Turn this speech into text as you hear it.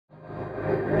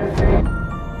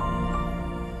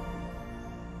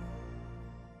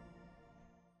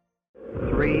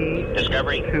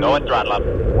Discovery, go and throttle up.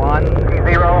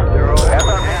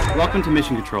 1-0. Welcome to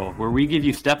Mission Control, where we give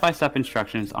you step-by-step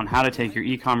instructions on how to take your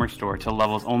e-commerce store to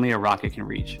levels only a rocket can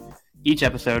reach. Each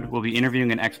episode, we'll be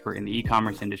interviewing an expert in the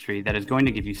e-commerce industry that is going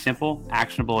to give you simple,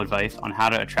 actionable advice on how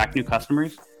to attract new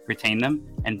customers, retain them,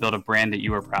 and build a brand that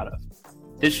you are proud of.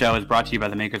 This show is brought to you by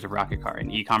the makers of Rocket Car,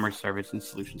 an e-commerce service and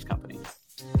solutions company.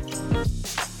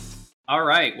 All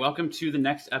right, welcome to the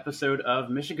next episode of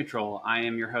Mission Control. I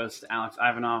am your host, Alex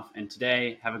Ivanov, and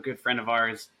today have a good friend of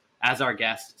ours as our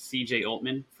guest, CJ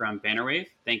Oltmann from Bannerwave.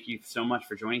 Thank you so much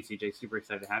for joining, CJ. Super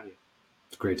excited to have you.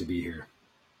 It's great to be here.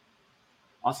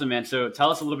 Awesome, man. So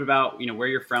tell us a little bit about where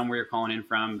you're from, where you're calling in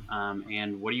from,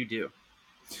 and what do you do?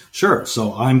 Sure.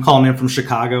 So I'm calling in from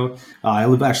Chicago. I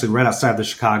live actually right outside of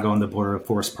Chicago on the border of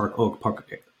Forest Park, Oak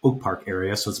Park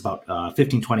area. So it's about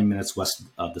 15, 20 minutes west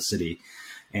of the city.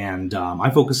 And I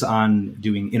focus on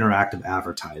doing interactive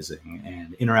advertising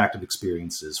and interactive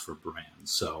experiences for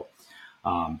brands. So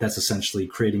that's essentially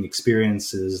creating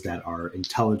experiences that are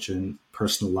intelligent,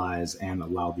 personalized, and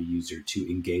allow the user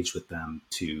to engage with them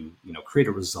to, create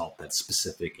a result that's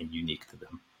specific and unique to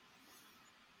them.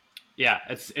 Yeah,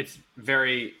 it's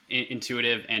very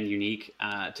intuitive and unique,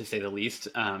 to say the least.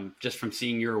 Just from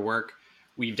seeing your work,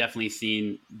 we've definitely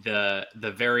seen the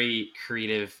very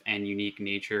creative and unique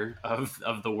nature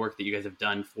of the work that you guys have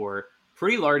done for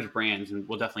pretty large brands, and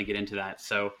we'll definitely get into that.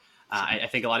 So I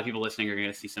think a lot of people listening are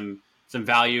going to see some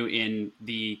value in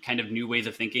the kind of new ways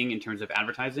of thinking in terms of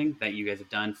advertising that you guys have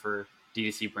done for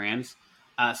D2C brands.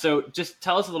 So just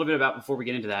tell us a little bit about, before we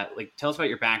get into that, tell us about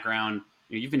your background.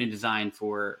 You've been in design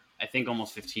for, I think,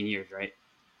 almost 15 years, right?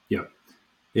 Yep.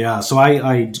 Yeah. So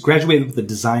I graduated with a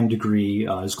design degree.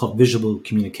 It's called Visual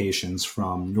Communications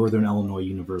from Northern Illinois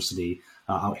University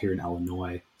out here in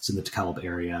Illinois. It's in the DeKalb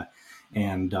area.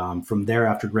 And from there,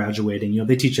 after graduating,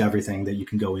 they teach everything that you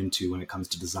can go into when it comes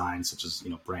to design, such as,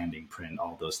 branding, print,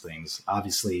 all those things.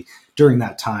 Obviously, during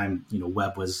that time,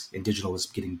 web was and digital was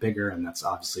getting bigger. And that's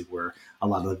obviously where a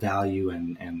lot of the value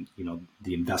and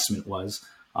the investment was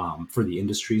for the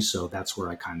industry. So that's where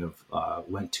I kind of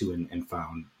went to and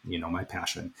found, my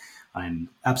passion, and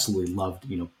absolutely loved,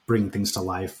 bringing things to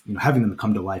life, having them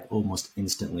come to life almost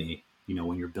instantly,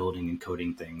 when you're building and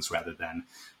coding things rather than,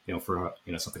 for,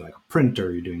 something like a print,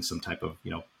 or you're doing some type of,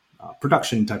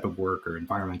 production type of work or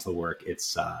environmental work.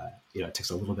 It's, it takes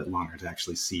a little bit longer to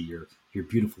actually see your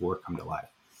beautiful work come to life.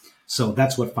 So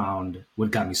that's what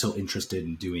got me so interested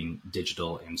in doing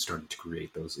digital and starting to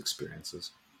create those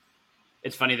experiences.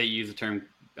 It's funny that you use the term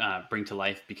bring to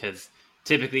life, because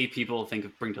typically people think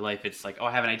of bring to life, it's like, oh,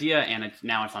 I have an idea and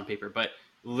now it's on paper. But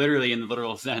literally, in the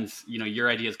literal sense, your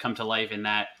ideas come to life in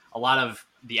that a lot of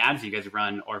the ads you guys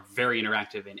run are very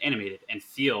interactive and animated and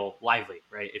feel lively,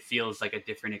 right? It feels like a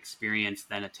different experience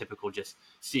than a typical just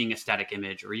seeing a static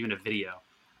image or even a video.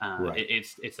 Right.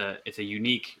 It's a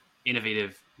unique,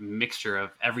 innovative mixture of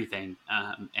everything,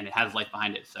 and it has life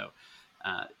behind it. So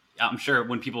I'm sure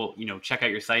when people check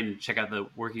out your site and check out the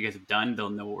work you guys have done, they'll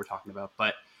know what we're talking about.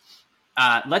 But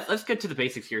let's get to the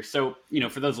basics here. So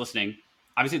for those listening,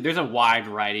 obviously there's a wide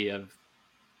variety of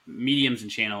mediums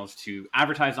and channels to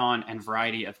advertise on, and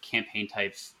variety of campaign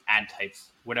types, ad types,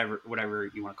 whatever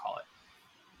you want to call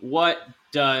it. What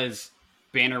does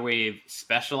Bannerwave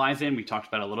specialize in? We talked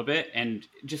about it a little bit, and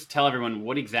just tell everyone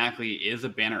what exactly is a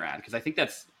banner ad, because I think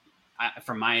that's,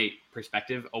 from my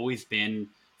perspective, always been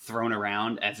thrown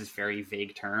around as this very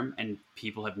vague term, and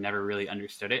people have never really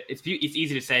understood it. It's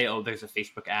easy to say, oh, there's a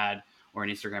Facebook ad or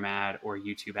an Instagram ad or a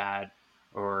YouTube ad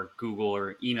or Google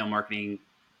or email marketing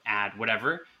ad,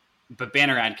 whatever. But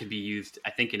banner ad could be used,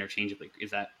 I think, interchangeably.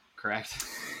 Is that correct?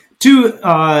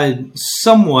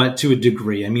 Somewhat to a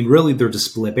degree. I mean, really,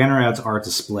 banner ads are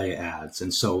display ads.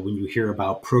 And so when you hear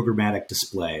about programmatic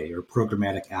display or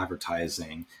programmatic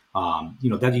advertising,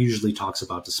 that usually talks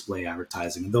about display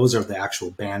advertising. Those are the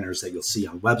actual banners that you'll see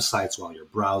on websites while you're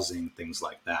browsing, things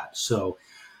like that. So,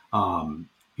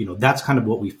 that's kind of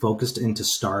what we focused in to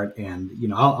start. And,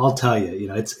 I'll tell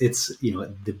you, it's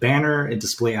the banner and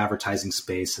display advertising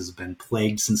space has been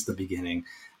plagued since the beginning,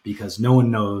 because no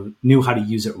one knew how to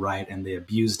use it right, and they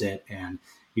abused it. And,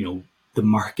 the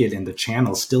market and the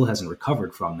channel still hasn't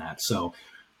recovered from that. So,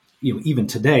 even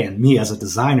today, and me as a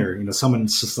designer,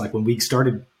 someone's just like, when we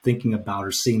started thinking about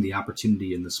or seeing the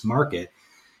opportunity in this market,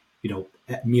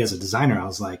 me as a designer, I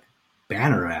was like,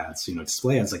 banner ads,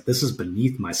 display ads, like, this is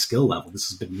beneath my skill level.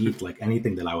 This is beneath like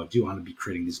anything that I would do. I want to be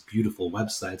creating these beautiful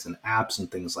websites and apps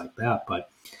and things like that. But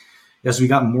as we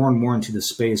got more and more into the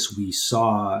space, we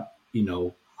saw,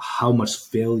 how much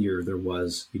failure there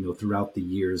was, throughout the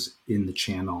years in the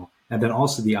channel. And then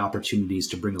also the opportunities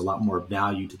to bring a lot more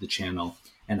value to the channel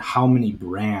and how many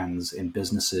brands and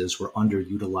businesses were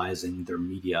underutilizing their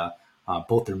media,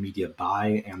 both their media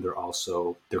buy and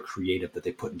their creative that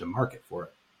they put into market for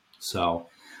it. So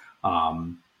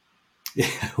yeah,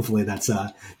 hopefully that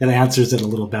answers it a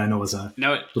little bit. I know it was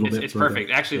it's perfect.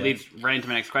 It actually leads right into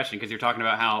my next question, because you're talking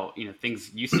about how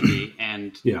things used to be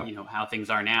and how things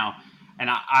are now. And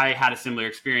I had a similar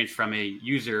experience from a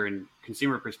user and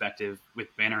consumer perspective with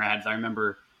banner ads. I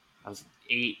remember I was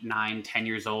 8, 9, 10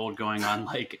 years old going on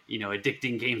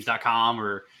addictinggames.com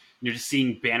or just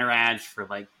seeing banner ads for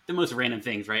like the most random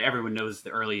things, right? Everyone knows the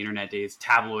early internet days,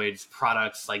 tabloids,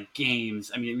 products like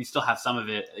games. I mean, we still have some of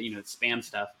it, spam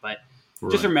stuff, but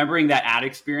just remembering that ad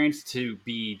experience to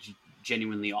be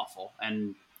genuinely awful.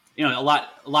 And, a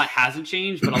lot hasn't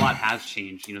changed, but a lot has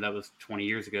changed. That was 20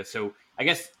 years ago. So I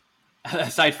guess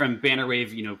aside from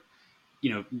Bannerwave,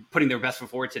 putting their best foot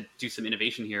forward to do some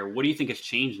innovation here, what do you think has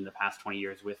changed in the past 20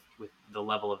 years with the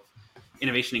level of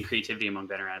innovation and creativity among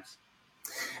banner ads?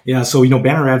 Yeah, so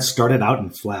banner ads started out in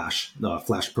Flash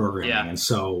programming, and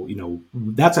so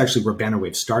that's actually where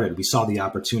Bannerwave started. We saw the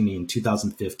opportunity in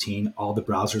 2015. All the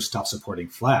browsers stopped supporting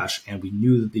Flash, and we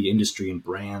knew that the industry and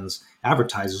brands,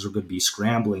 advertisers, were going to be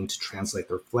scrambling to translate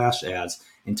their Flash ads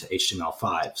into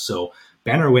HTML5. So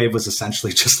Bannerwave was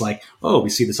essentially just like, oh, we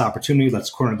see this opportunity,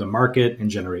 let's corner the market and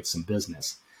generate some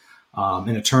business.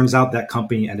 And it turns out that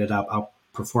company ended up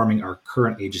outperforming our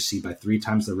current agency by 3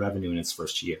 times the revenue in its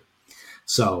first year.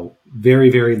 So very,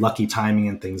 very lucky timing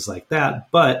and things like that.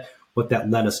 But what that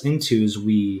led us into is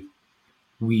we,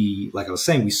 like I was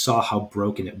saying, we saw how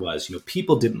broken it was.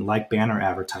 People didn't like banner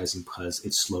advertising because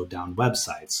it slowed down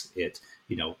websites. It,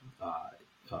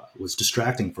 was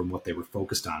distracting from what they were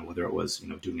focused on, whether it was,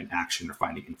 doing an action or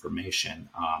finding information.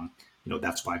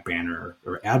 That's why banner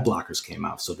or ad blockers came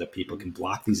out, so that people can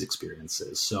block these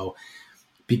experiences. So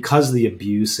because of the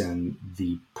abuse and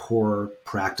the poor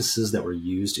practices that were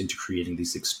used into creating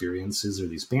these experiences or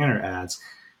these banner ads,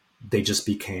 they just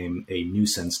became a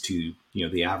nuisance to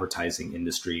the advertising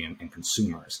industry and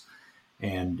consumers.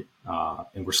 And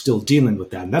we're still dealing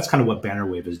with that. And that's kind of what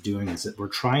Bannerwave is doing, is that we're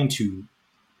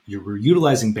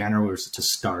utilizing Bannerwave to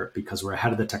start because we're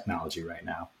ahead of the technology right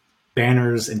now.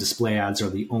 Banners and display ads are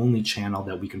the only channel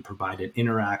that we can provide an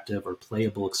interactive or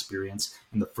playable experience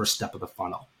in the first step of the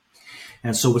funnel.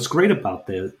 And so what's great about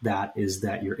that is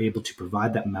that you're able to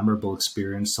provide that memorable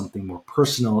experience, something more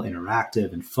personal,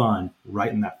 interactive, and fun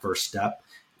right in that first step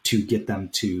to get them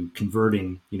to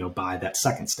converting, by that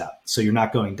second step. So you're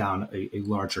not going down a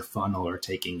larger funnel or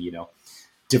taking,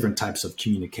 different types of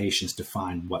communications to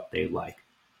find what they like.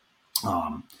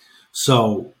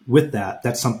 So with that,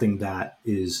 that's something that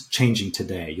is changing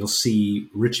today. You'll see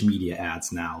rich media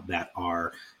ads now that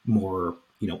are more,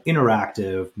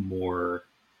 interactive, more.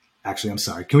 Actually, I'm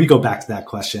sorry. Can we go back to that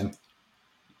question?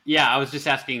 Yeah, I was just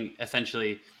asking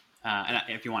essentially, and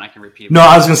if you want, I can repeat it. No,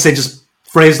 I was going to say just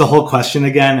phrase the whole question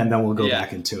again, and then we'll go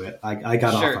back into it. I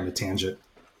got off on a tangent.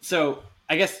 So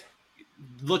I guess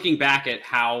looking back at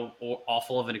how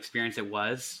awful of an experience it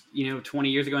was, 20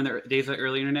 years ago in the days of the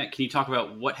early internet, can you talk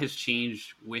about what has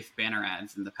changed with banner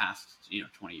ads in the past,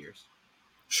 20 years?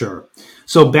 Sure.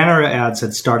 So banner ads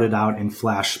had started out in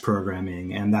Flash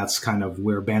programming, and that's kind of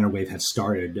where Bannerwave had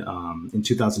started. In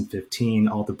 2015,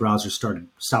 all the browsers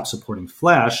stopped supporting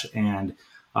Flash, and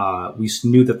we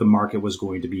knew that the market was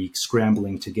going to be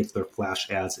scrambling to get their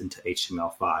Flash ads into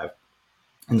HTML5.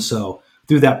 And so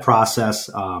through that process,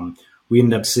 we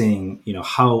ended up seeing,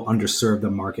 how underserved the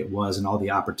market was and all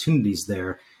the opportunities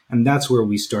there. And that's where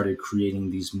we started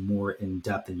creating these more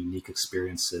in-depth and unique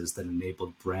experiences that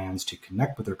enabled brands to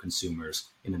connect with their consumers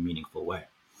in a meaningful way.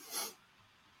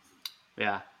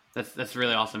 Yeah, that's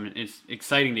really awesome. It's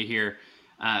exciting to hear.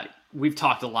 We've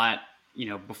talked a lot,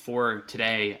 before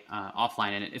today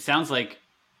offline, and it sounds like,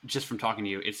 just from talking to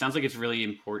you, it sounds like it's really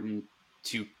important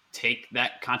to take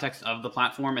that context of the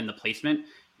platform and the placement,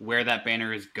 where that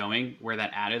banner is going, where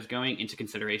that ad is going, into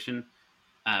consideration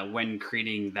when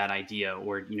creating that idea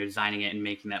or designing it and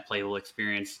making that playable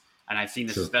experience. And I've seen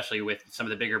this especially with some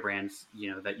of the bigger brands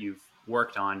that you've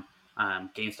worked on.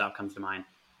 GameStop comes to mind.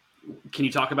 Can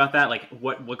you talk about that? Like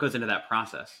what goes into that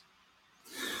process?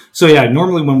 So yeah,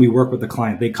 normally when we work with a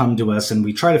client, they come to us and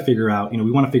we try to figure out,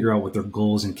 we want to figure out what their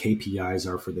goals and KPIs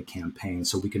are for the campaign,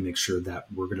 so we can make sure that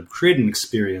we're going to create an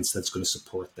experience that's going to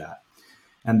support that.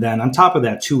 And then on top of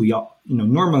that too, we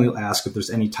normally ask if there's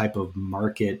any type of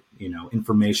market,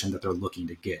 information that they're looking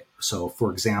to get. So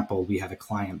for example, we had a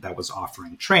client that was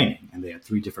offering training, and they had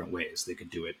 3 different ways. They could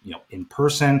do it, in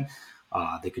person,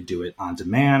 they could do it on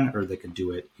demand, or they could do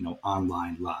it,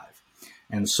 online live.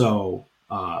 And so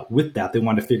with that, they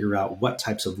wanted to figure out what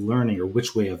types of learning or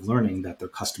which way of learning that their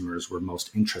customers were most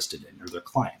interested in, or their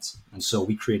clients. And so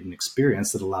we created an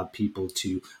experience that allowed people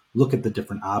to look at the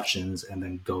different options and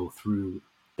then go through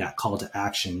that call to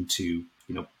action to,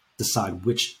 decide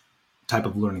which type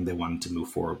of learning they wanted to move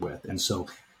forward with. And so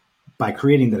by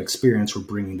creating that experience, we're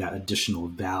bringing that additional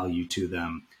value to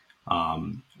them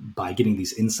by getting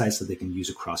these insights that they can use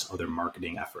across other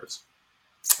marketing efforts.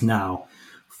 Now,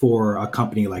 for a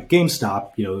company like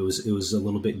GameStop, it was a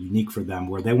little bit unique for them,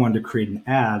 where they wanted to create an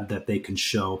ad that they can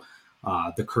show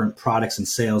the current products and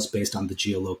sales based on the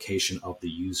geolocation of the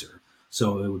user.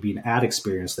 So it would be an ad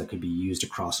experience that could be used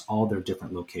across all their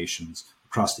different locations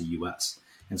across the US.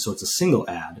 And so it's a single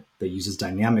ad that uses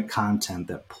dynamic content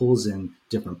that pulls in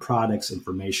different products,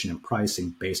 information, and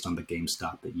pricing based on the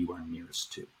GameStop that you are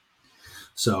nearest to.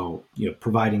 So,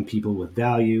 providing people with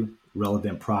value,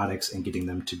 relevant products, and getting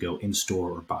them to go in store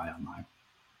or buy online.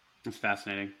 That's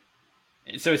fascinating.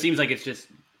 So it seems like it's just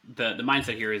the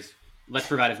mindset here is, let's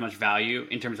provide as much value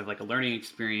in terms of like a learning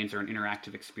experience or an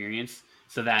interactive experience,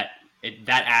 so that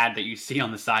that ad that you see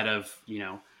on the side of,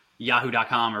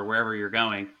 yahoo.com or wherever you're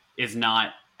going is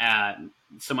not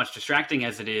so much distracting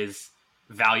as it is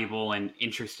valuable and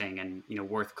interesting and,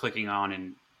 worth clicking on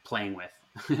and playing with.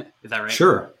 Is that right?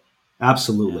 Sure.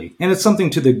 Absolutely. Yeah. And it's something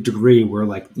to the degree where,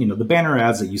 the banner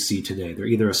ads that you see today, they're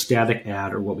either a static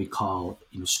ad or what we call,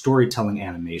 storytelling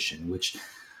animation, which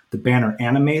the banner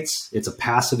animates. It's a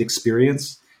passive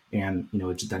experience, and,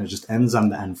 then it just ends on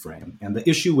the end frame. And the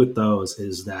issue with those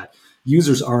is that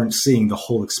users aren't seeing the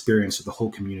whole experience or the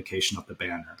whole communication of the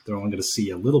banner. They're only going to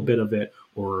see a little bit of it,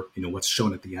 or, what's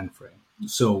shown at the end frame.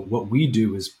 So what we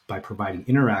do is, by providing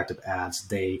interactive ads,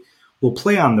 they will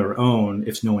play on their own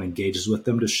if no one engages with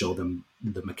them, to show them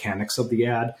the mechanics of the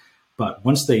ad. But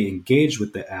once they engage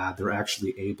with the ad, they're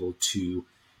actually able to,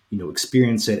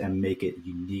 experience it and make it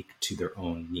unique to their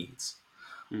own needs.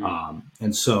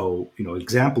 And so,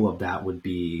 example of that would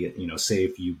be, say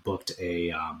if you booked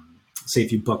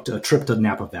a trip to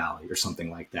Napa Valley or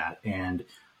something like that, and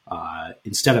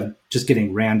instead of just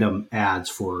getting random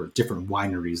ads for different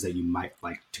wineries that you might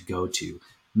like to go to,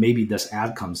 maybe this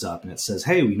ad comes up and it says,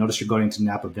 "Hey, we noticed you're going to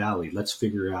Napa Valley. Let's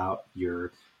figure out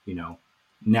your,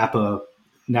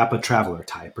 Napa traveler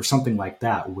type," or something like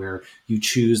that, where you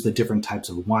choose the different types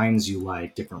of wines you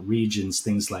like, different regions,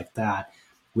 things like that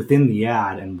within the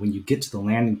ad. And when you get to the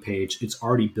landing page, it's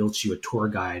already built you a tour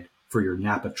guide for your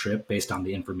Napa trip based on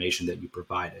the information that you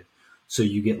provided. So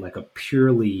you get like a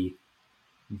purely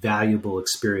valuable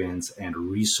experience and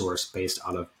resource based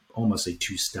out of almost a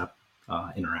two-step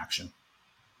interaction.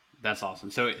 That's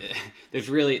awesome. So this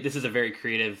is a very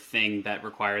creative thing that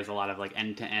requires a lot of like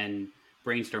end-to-end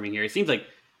brainstorming here. It seems like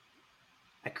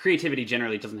creativity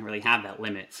generally doesn't really have that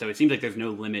limit. So it seems like there's no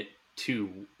limit to,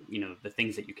 the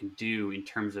things that you can do in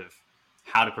terms of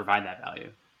how to provide that value.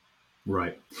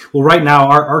 Right. Well, right now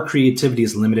our creativity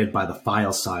is limited by the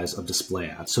file size of display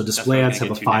ads. So display ads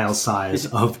have a file size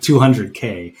of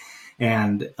 200K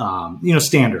and,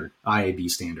 standard IAB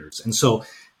standards. And so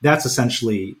that's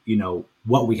essentially,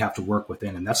 what we have to work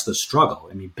within. And that's the struggle.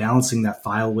 I mean, balancing that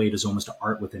file weight is almost an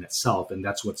art within itself. And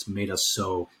that's what's made us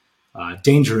so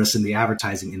dangerous in the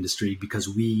advertising industry, because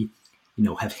we,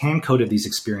 have hand-coded these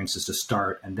experiences to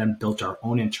start and then built our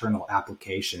own internal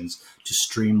applications to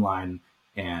streamline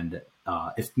and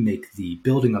make the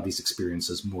building of these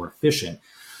experiences more efficient.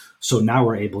 So now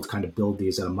we're able to kind of build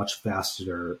these at a much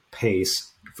faster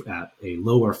pace at a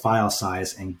lower file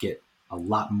size and get a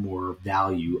lot more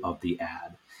value of the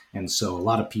ad. And so a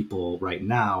lot of people right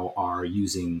now are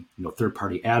using,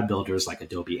 third-party ad builders like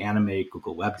Adobe Animate,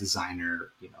 Google Web Designer,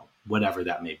 whatever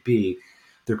that may be.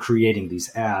 They're creating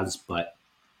these ads, but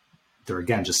they're,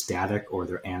 again, just static, or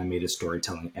they're animated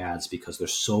storytelling ads because they're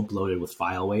so bloated with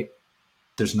file weight.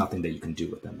 There's nothing that you can do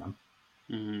within them.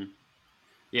 Mm-hmm.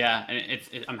 Yeah,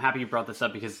 and I'm happy you brought this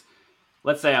up, because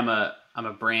let's say I'm a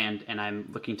brand and I'm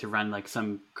looking to run like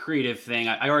some creative thing.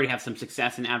 I already have some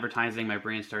success in advertising. My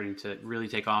brand's starting to really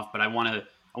take off, but I want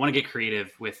to get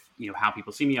creative with, how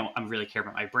people see me. I really care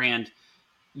about my brand.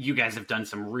 You guys have done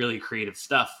some really creative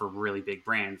stuff for really big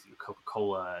brands,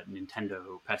 Coca-Cola,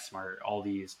 Nintendo, PetSmart, all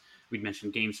these. We'd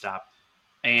mentioned GameStop.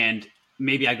 And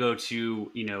maybe I go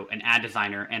to, an ad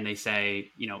designer and they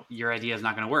say, your idea is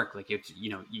not going to work. Like,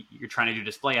 you're trying to do a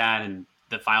display ad and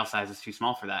the file size is too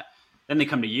small for that. Then they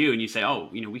come to you and you say, "Oh,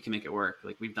 we can make it work.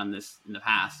 Like, we've done this in the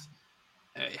past."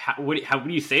 What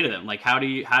do you say to them? Like, how do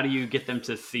you get them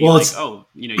to see, you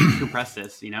can compress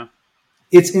this,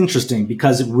 It's interesting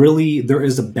because there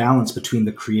is a balance between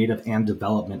the creative and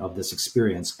development of this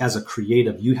experience. As a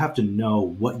creative, you have to know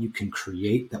what you can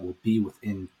create that will be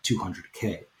within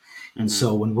 200K. And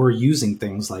so when we're using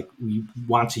things like we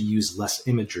want to use less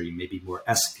imagery, maybe more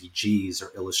SVGs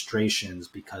or illustrations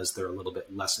because they're a little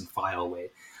bit less in file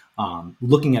weight,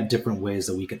 looking at different ways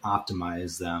that we can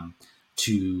optimize them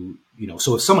to,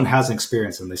 so if someone has an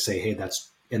experience and they say, hey, that's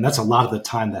a lot of the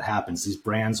time that happens. These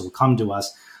brands will come to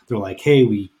us. They're like, hey,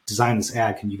 we designed this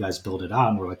ad. Can you guys build it out?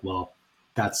 And we're like, well,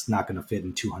 that's not going to fit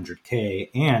in 200K.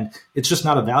 And it's just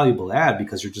not a valuable ad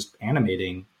because you're just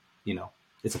animating,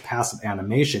 it's a passive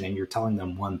animation and you're telling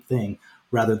them one thing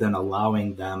rather than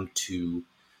allowing them to,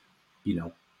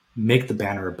 make the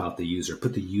banner about the user,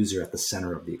 put the user at the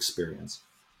center of the experience.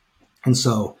 And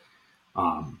so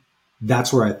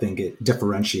that's where I think it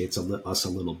differentiates us a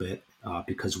little bit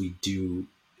because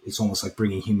it's almost like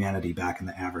bringing humanity back in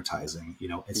the advertising.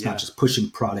 It's not just pushing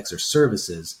products or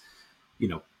services,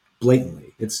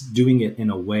 blatantly. It's doing it in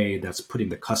a way that's putting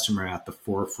the customer at the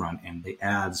forefront and the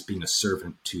ads being a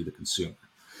servant to the consumer.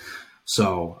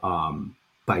 So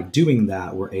by doing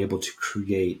that, we're able to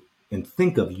create and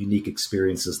think of unique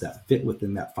experiences that fit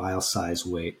within that file size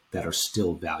weight that are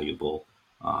still valuable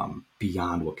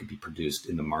beyond what could be produced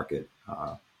in the market,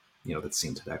 that's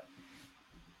seen today.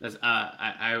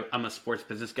 I'm a sports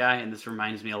business guy, and this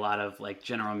reminds me a lot of like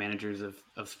general managers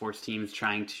of sports teams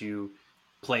trying to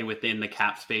play within the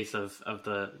cap space of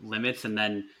the limits and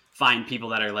then find people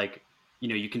that are like,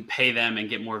 you can pay them and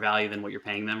get more value than what you're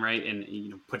paying them, right?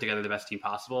 And, put together the best team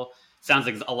possible. Sounds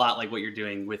like a lot like what you're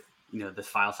doing with, this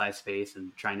file size space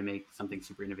and trying to make something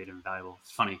super innovative and valuable.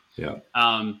 It's funny. Yeah.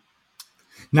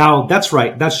 Now that's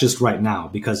right. That's just right now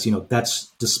because, that's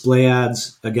display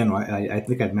ads. Again, I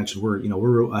think I'd mentioned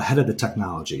we're ahead of the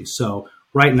technology. So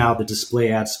right now the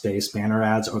display ad space, banner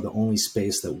ads are the only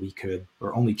space that we could,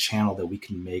 or only channel that we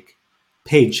can make,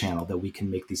 paid channel that we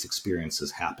can make these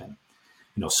experiences happen.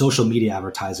 Social media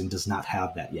advertising does not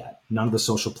have that yet. None of the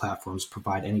social platforms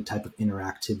provide any type of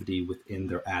interactivity within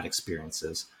their ad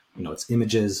experiences. It's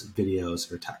images,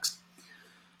 videos, or text.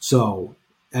 So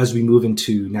as we move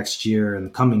into next year and the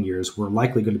coming years, we're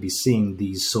likely going to be seeing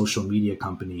these social media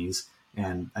companies,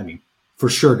 and for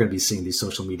sure going to be seeing these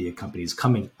social media companies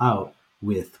coming out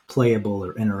with playable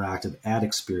or interactive ad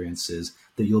experiences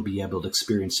that you'll be able to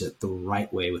experience it the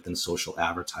right way within social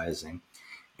advertising.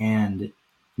 And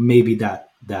maybe that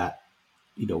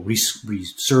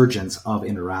resurgence of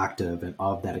interactive and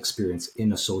of that experience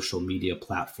in a social media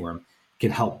platform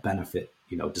can help benefit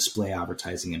display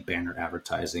advertising and banner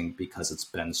advertising because it's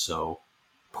been so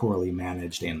poorly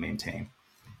managed and maintained.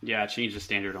 Yeah, change the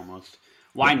standard almost.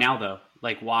 Why now though?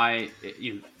 Like why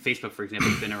Facebook, for example,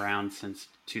 has been around since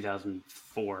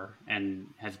 2004 and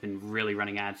has been really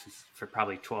running ads for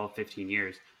probably 12, 15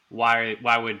 years. Why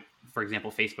would, for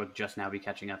example, Facebook just now be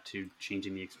catching up to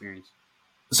changing the experience?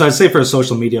 So I'd say for a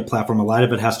social media platform, a lot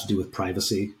of it has to do with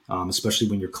privacy, especially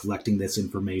when you're collecting this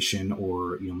information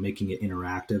or making it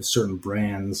interactive. Certain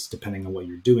brands, depending on what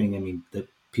you're doing, the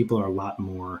people are a lot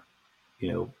more,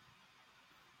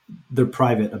 they're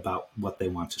private about what they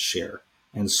want to share.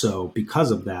 And so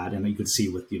because of that, and you could see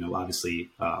with, obviously,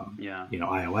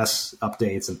 iOS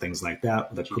updates and things like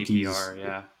that, the cookies.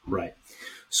 Yeah. Right.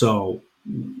 So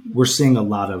we're seeing a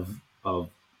lot of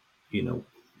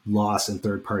loss in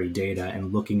third-party data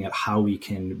and looking at how we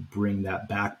can bring that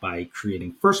back by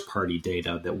creating first-party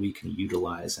data that we can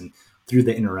utilize and through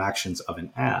the interactions of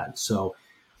an ad. So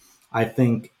I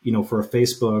think, for a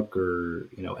Facebook or,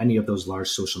 any of those large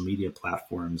social media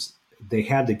platforms, they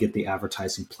had to get the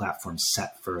advertising platform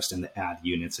set first and the ad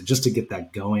units. And just to get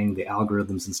that going, the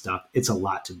algorithms and stuff, it's a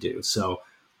lot to do. So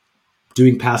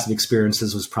doing passive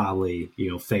experiences was probably,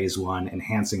 phase one,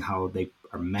 enhancing how they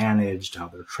are managed, how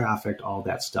they're trafficked, all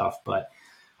that stuff. But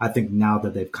I think now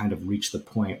that they've kind of reached the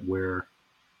point where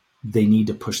they need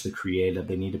to push the creative,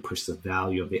 they need to push the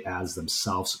value of the ads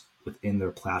themselves within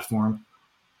their platform,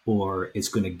 or it's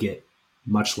going to get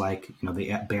much like,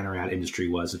 the banner ad industry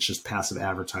was. It's just passive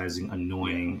advertising,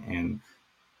 annoying, and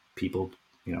people,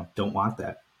 don't want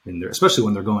that in there, especially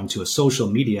when they're going to a social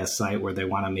media site where they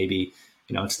want to maybe,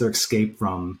 it's their escape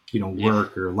from,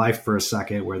 work or life for a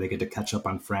second, where they get to catch up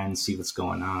on friends, see what's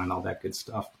going on, all that good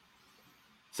stuff.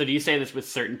 So do you say this with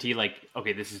certainty, like,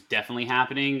 okay, this is definitely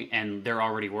happening and they're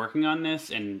already working on this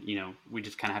and, we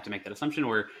just kind of have to make that assumption,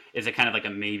 or is it kind of like a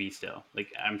maybe still? Like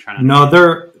I'm trying to...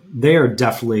 No, they are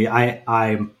definitely,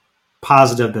 I'm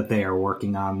positive that they are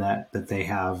working on that they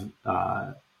have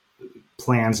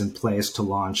plans in place to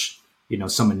launch,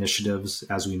 some initiatives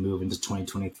as we move into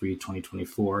 2023,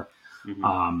 2024.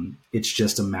 Mm-hmm. It's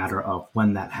just a matter of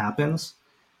when that happens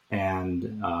and,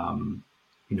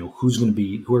 who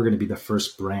are going to be the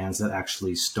first brands that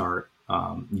actually start,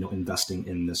 investing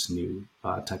in this new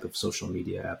type of social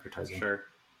media advertising. Sure.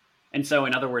 And so,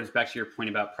 in other words, back to your point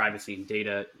about privacy and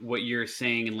data, what you're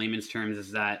saying in layman's terms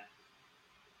is that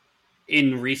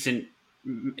in recent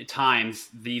times,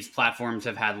 these platforms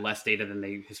have had less data than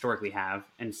they historically have.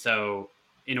 And so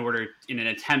in an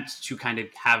attempt to kind of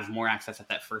have more access at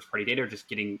that first party data, or just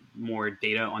getting more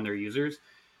data on their users,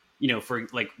 for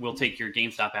like, we'll take your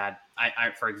GameStop ad.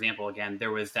 For example, again,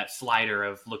 there was that slider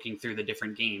of looking through the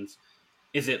different games.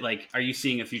 Is it like, are you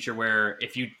seeing a future where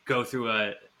if you go through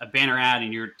a banner ad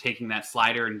and you're taking that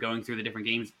slider and going through the different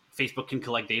games, Facebook can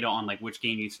collect data on like which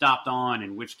game you stopped on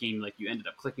and which game like you ended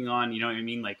up clicking on, you know what I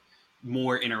mean? Like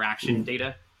more interaction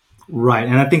data. Right.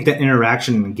 And I think that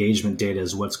interaction and engagement data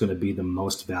is what's going to be the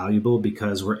most valuable,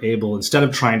 because we're able, instead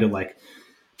of trying to like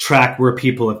track where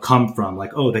people have come from,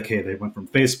 like, oh, they went from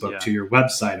Facebook to your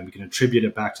website and we can attribute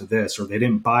it back to this, or they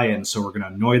didn't buy it, and so we're going to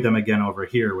annoy them again over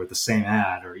here with the same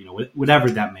ad, or, whatever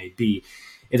that may be.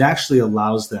 It actually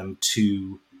allows them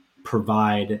to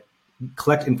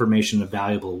collect information in a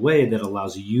valuable way that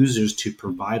allows users to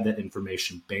provide that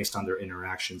information based on their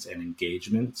interactions and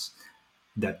engagements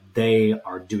that they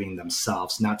are doing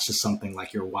themselves, not just something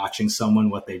like you're watching someone,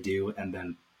 what they do, and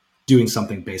then doing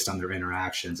something based on their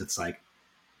interactions. It's like,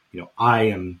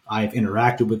 I've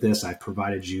interacted with this, I've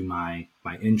provided you my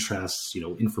interests,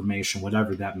 information,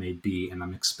 whatever that may be, and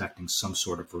I'm expecting some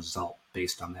sort of result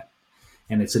based on that.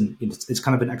 And it's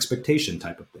kind of an expectation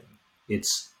type of thing.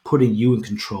 It's putting you in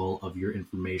control of your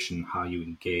information, how you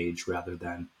engage, rather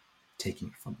than taking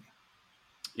it from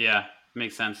you. Yeah,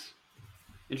 makes sense.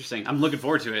 Interesting. I'm looking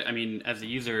forward to it. I mean, as a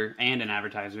user and an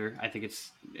advertiser, I think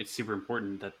it's super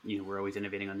important that we're always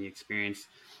innovating on the experience.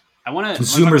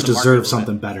 Consumers deserve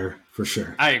something better, for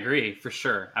sure. I agree, for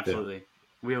sure, absolutely. Yeah.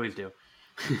 We always do.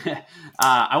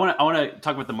 I want to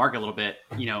talk about the market a little bit.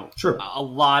 Sure. A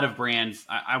lot of brands,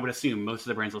 I would assume most of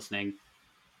the brands listening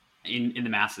in the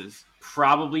masses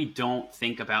probably don't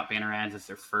think about banner ads as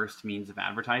their first means of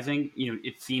advertising.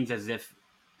 It seems as if,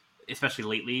 especially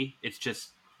lately, it's just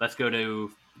let's go to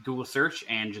Google search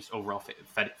and just overall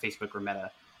Facebook or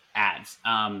Meta ads.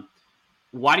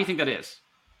 Why do you think that is?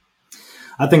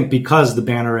 I think because the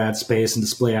banner ad space and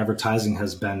display advertising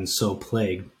has been so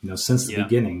plagued, since the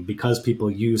beginning, because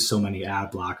people use so many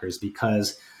ad blockers,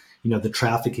 because, the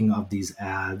trafficking of these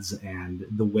ads and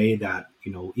the way that,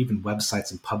 even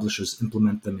websites and publishers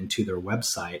implement them into their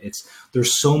website,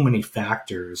 there's so many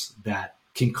factors that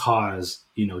can cause,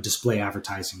 display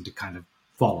advertising to kind of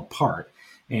fall apart.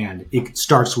 And it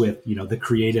starts with, the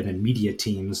creative and media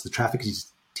teams, the traffic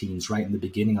teams right in the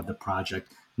beginning of the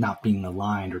project, not being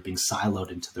aligned or being siloed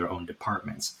into their own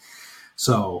departments.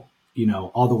 So,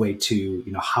 all the way to,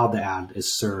 how the ad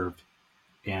is served,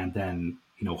 and then,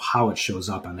 how it shows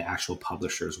up on the actual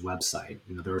publisher's website.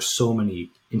 There are so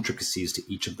many intricacies to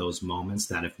each of those moments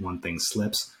that if one thing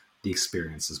slips, the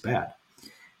experience is bad.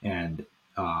 And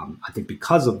I think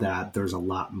because of that, there's a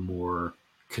lot more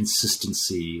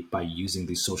consistency by using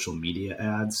these social media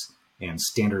ads and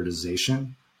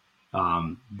standardization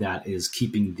that is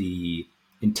keeping the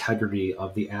integrity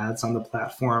of the ads on the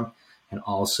platform, and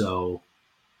also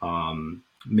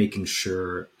making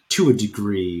sure to a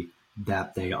degree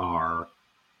that they are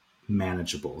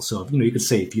manageable. So, you could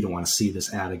say if you don't want to see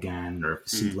this ad again, or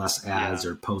see less ads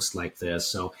or posts like this.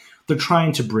 So they're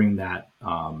trying to bring that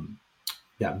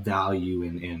that value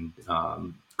and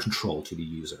control to the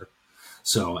user.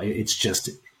 So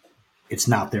it's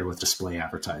not there with display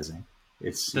advertising.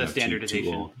 It's the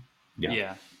standardization.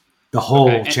 Yeah. The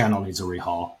whole channel needs a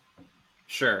rehaul.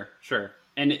 Sure.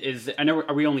 And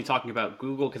are we only talking about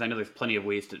Google? Because I know there's plenty of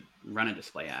ways to run a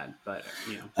display ad, but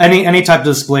any type of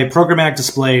display. Programmatic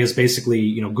display is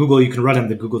basically, Google. You can run in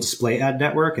the Google Display Ad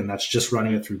Network, and that's just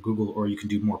running it through Google. Or you can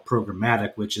do more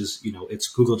programmatic, which is, it's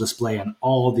Google Display and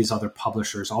all these other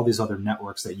publishers, all these other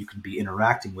networks that you can be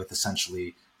interacting with,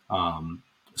 essentially.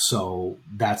 So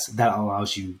that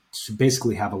allows you to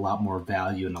basically have a lot more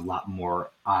value and a lot more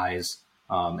eyes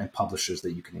and publishers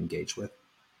that you can engage with.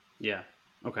 Yeah.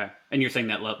 Okay. And you're saying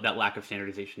that that lack of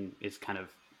standardization is kind of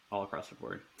all across the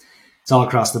board. It's all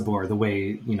across the board. The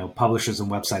way, publishers and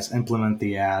websites implement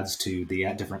the ads to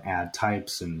the different ad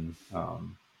types and,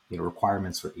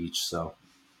 requirements for each. So,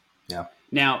 yeah.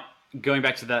 Now, going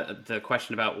back to the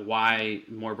question about why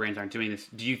more brands aren't doing this,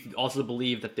 do you also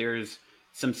believe that there's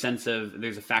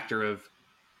a factor of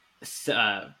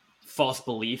false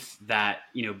beliefs that,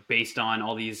 based on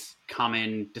all these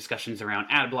common discussions around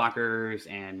ad blockers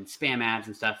and spam ads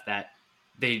and stuff, that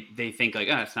they think like,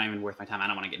 oh, it's not even worth my time. I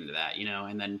don't want to get into that,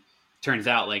 and then turns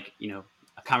out like,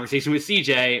 a conversation with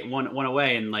CJ one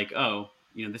away and like, oh,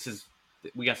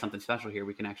 we got something special here.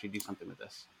 We can actually do something with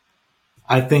this.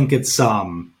 I think it's,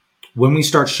 when we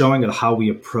start showing it how we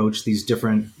approach these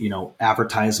different,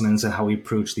 advertisements and how we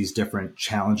approach these different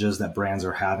challenges that brands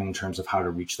are having in terms of how to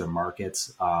reach their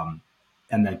markets,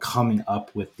 and then coming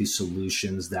up with these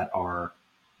solutions that are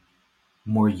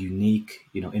more unique,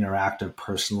 interactive,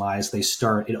 personalized,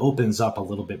 it opens up a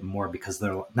little bit more, because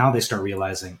they start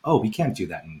realizing, oh, we can't do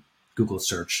that in Google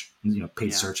search,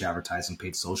 paid search advertising,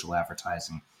 paid social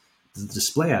advertising. The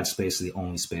display ad space is the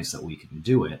only space that we can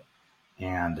do it.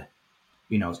 And,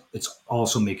 it's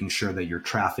also making sure that you're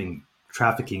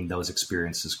trafficking those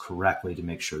experiences correctly to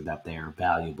make sure that they are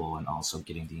valuable, and also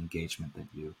getting the engagement that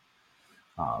you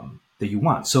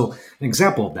want. So an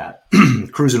example of that,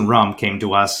 Cruisin' Rum came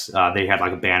to us. They had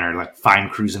like a banner, like "Find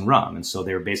Cruisin' Rum," and so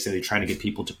they were basically trying to get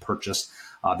people to purchase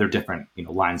their different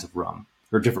lines of rum,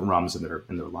 or different rums in their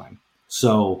line.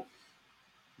 So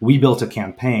we built a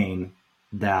campaign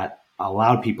that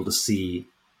allowed people to see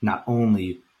not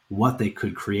only what they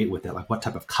could create with it, like what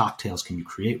type of cocktails can you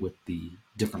create with the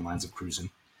different lines of Cruisin'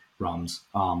 Rums,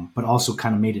 but also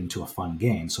kind of made it into a fun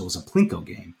game. So it was a Plinko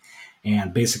game.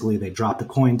 And basically they drop the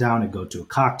coin down and go to a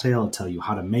cocktail and tell you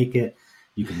how to make it.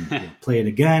 You can play it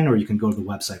again, or you can go to the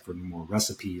website for more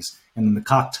recipes. And then the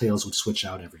cocktails would switch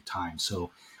out every time.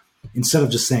 So instead of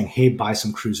just saying, hey, buy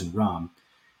some Cruisin' Rum,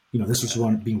 this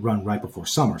was being run right before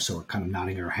summer. So we're kind of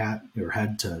nodding our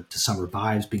head to summer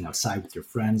vibes, being outside with your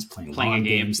friends, playing lawn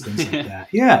games, things like that.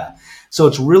 Yeah. So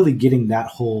it's really getting that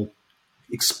whole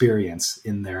experience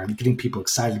in there and getting people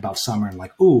excited about summer and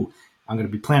like, ooh, I'm going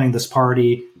to be planning this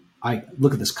party. I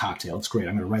look at this cocktail. It's great.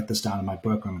 I'm going to write this down in my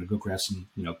book. I'm going to go grab some,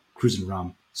 Cruisin'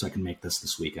 Rum so I can make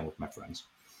this weekend with my friends.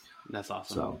 That's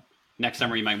awesome. So next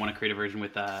summer you might want to create a version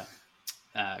with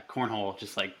cornhole.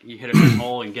 Just like you hit a certain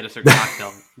hole and get a certain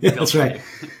cocktail. Yeah, that's right.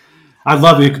 I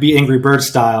love it. It could be Angry Bird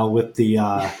style with the,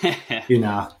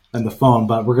 and the phone.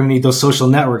 But we're going to need those social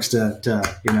networks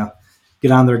to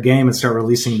get on their game and start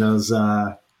releasing those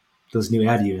new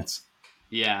ad units.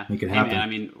 Yeah, make it happen. Hey man, I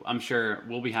mean, I'm sure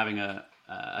we'll be having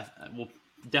we'll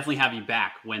definitely have you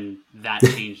back when that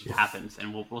change happens,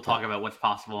 and we'll talk about what's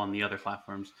possible on the other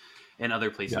platforms and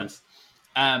other placements.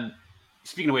 Yeah.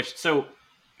 Speaking of which, so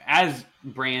as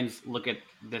brands look at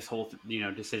this whole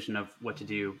decision of what to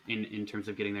do in terms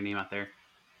of getting their name out there,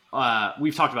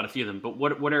 we've talked about a few of them, but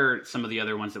what are some of the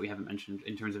other ones that we haven't mentioned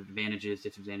in terms of advantages,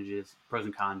 disadvantages, pros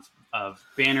and cons of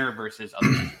banner versus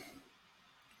other?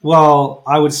 Well,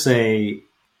 I would say,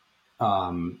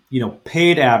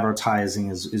 paid advertising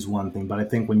is one thing, but I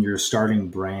think when you're a starting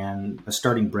brand,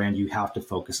 you have to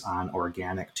focus on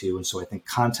organic too. And so I think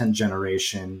content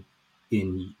generation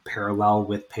in parallel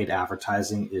with paid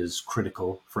advertising is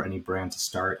critical for any brand to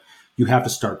start. You have to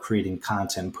start creating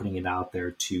content, putting it out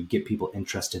there to get people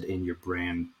interested in your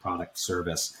brand, product,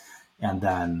 service, and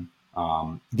then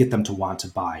get them to want to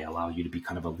buy, allow you to be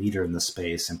kind of a leader in the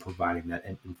space and providing that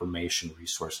information,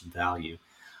 resource, and value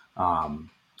on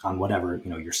whatever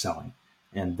you're selling.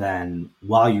 And then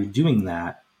while you're doing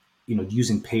that,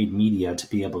 using paid media to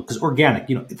be able, because organic,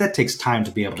 that takes time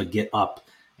to be able to get up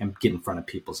and get in front of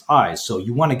people's eyes. So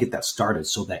you want to get that started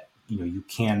so that you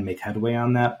can make headway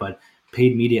on that. But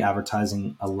paid media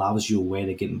advertising allows you a way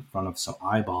to get in front of some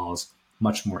eyeballs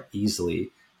much more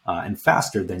easily and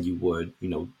faster than you would,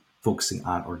 focusing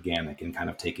on organic and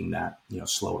kind of taking that,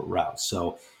 slower route.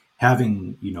 So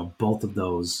having, both of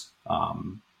those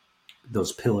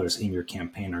pillars in your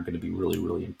campaign are going to be really,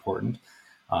 really important.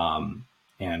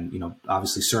 And,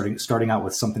 obviously starting out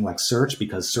with something like search,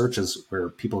 because search is where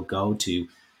people go to,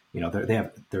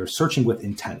 they're searching with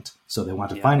intent. So they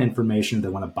want to find information, they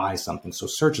want to buy something. So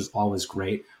search is always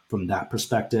great from that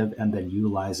perspective. And then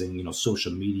utilizing,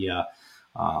 social media,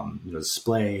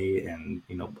 display and,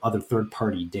 other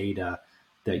third-party data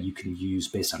that you can use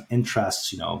based on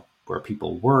interests, where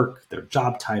people work, their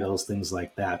job titles, things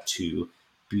like that, to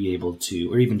be able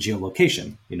to, or even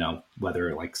geolocation,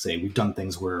 whether, like, say, we've done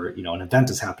things where, an event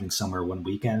is happening somewhere one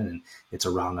weekend and it's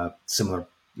around a similar,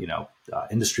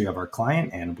 industry of our client,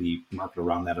 and we market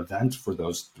around that event for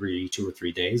those 2 or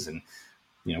 3 days and,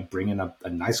 bring in a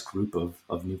nice group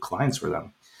of new clients for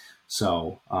them.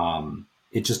 So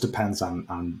it just depends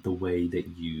on the way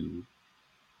that you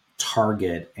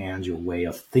target and your way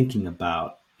of thinking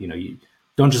about, you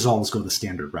don't just always go the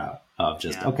standard route of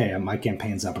just, okay, my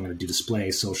campaign's up, I'm going to do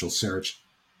display, social, search.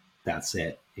 That's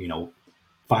it.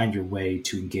 Find your way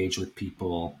to engage with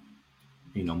people,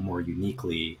 more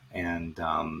uniquely. And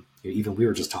even we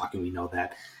were just talking, we know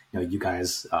that, you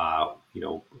guys, have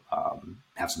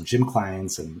some gym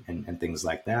clients and things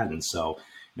like that. And so,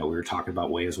 we were talking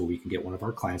about ways where we can get one of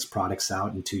our clients' products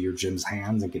out into your gym's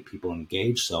hands and get people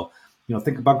engaged. So,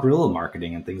 think about guerrilla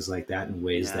marketing and things like that in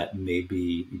ways that may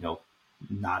be,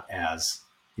 not as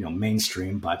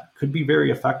mainstream, but could be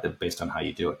very effective based on how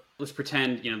you do it. Let's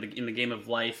pretend, in the game of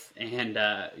life and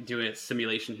do a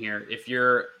simulation here. If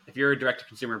you're a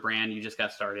direct-to-consumer brand, you just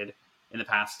got started in the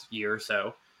past year or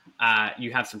so,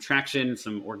 you have some traction,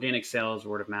 some organic sales,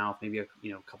 word of mouth, maybe a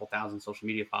couple thousand social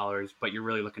media followers, but you're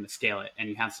really looking to scale it, and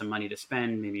you have some money to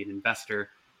spend, maybe an investor.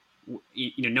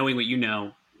 Knowing what you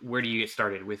know, where do you get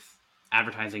started with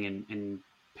advertising and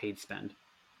paid spend?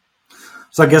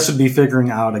 So I guess it'd be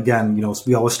figuring out, again,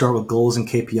 we always start with goals and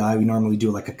KPI. We normally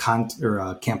do like a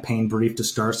campaign brief to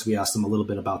start. So we ask them a little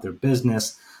bit about their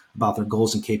business, about their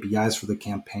goals and KPIs for the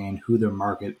campaign, who their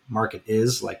market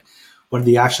is, like what are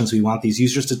the actions we want these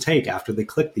users to take after they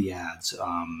click the ads?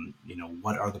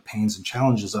 What are the pains and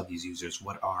challenges of these users?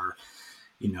 What are,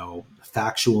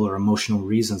 factual or emotional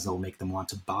reasons that will make them want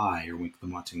to buy or make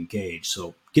them want to engage?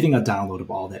 So getting a download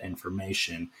of all that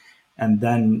information. And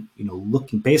then,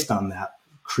 looking based on that,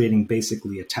 creating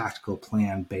basically a tactical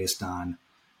plan based on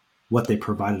what they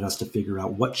provided us to figure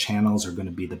out what channels are going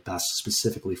to be the best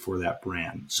specifically for that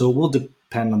brand. So it will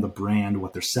depend on the brand,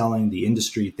 what they're selling, the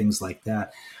industry, things like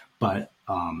that. But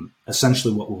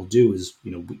essentially what we'll do is,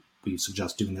 we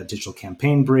suggest doing that digital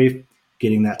campaign brief,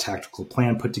 getting that tactical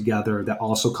plan put together. That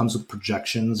also comes with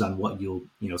projections on what you'll,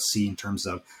 see in terms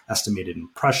of estimated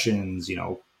impressions,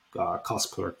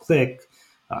 cost per click,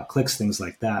 clicks, things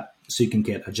like that. So you can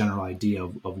get a general idea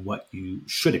of what you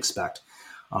should expect,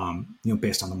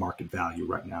 based on the market value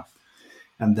right now.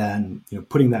 And then,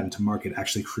 putting that into market,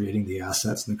 actually creating the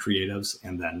assets and the creatives,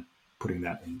 and then putting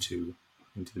that into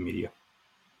the media.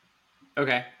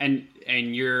 Okay. And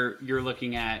you're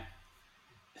looking at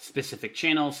specific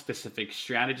channels, specific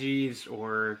strategies,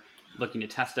 or looking to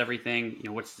test everything?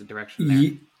 What's the direction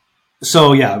there?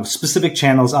 So yeah, specific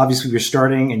channels. Obviously, you're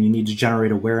starting and you need to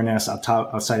generate awareness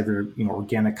outside of your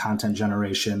organic content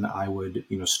generation. I would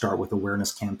start with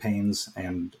awareness campaigns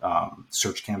and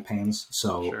search campaigns.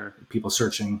 So Sure. People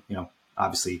searching,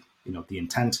 obviously the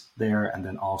intent there, and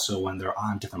then also when they're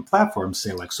on different platforms,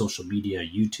 say like social media,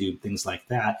 YouTube, things like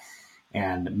that,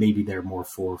 and maybe they're more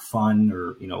for fun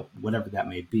or whatever that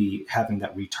may be, having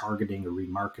that retargeting or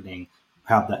remarketing,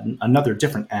 have that another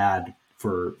different ad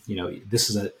for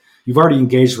you've already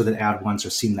engaged with an ad once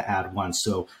or seen the ad once.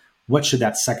 So what should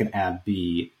that second ad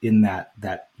be in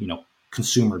that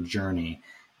consumer journey,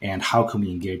 and how can we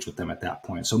engage with them at that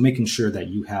point? So making sure that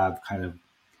you have kind of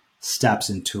steps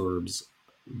in terms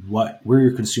where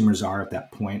your consumers are at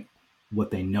that point, what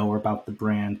they know about the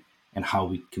brand, and how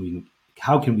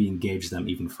can we engage them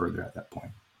even further at that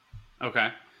point. Okay.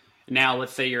 Now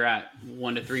let's say you're at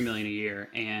 1 to 3 million a year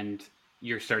and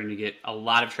you're starting to get a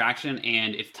lot of traction,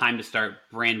 and it's time to start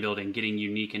brand building, getting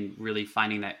unique, and really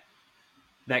finding that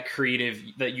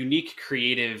unique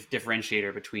creative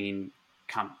differentiator between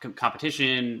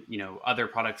competition, other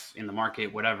products in the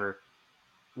market, whatever.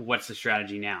 What's the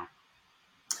strategy now?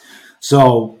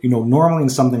 So, normally in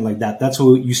something like that, that's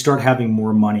where you start having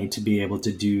more money to be able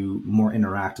to do more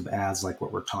interactive ads like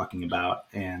what we're talking about,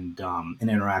 and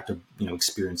interactive,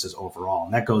 experiences overall.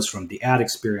 And that goes from the ad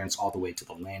experience all the way to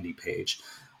the landing page.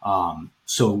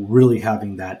 So really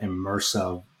having that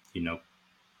immersive,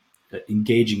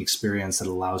 engaging experience that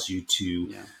allows you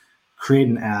to create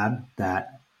an ad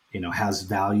that, has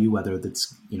value, whether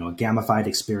it's, a gamified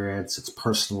experience, it's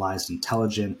personalized,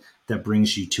 intelligent, that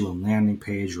brings you to a landing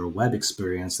page or a web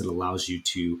experience that allows you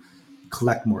to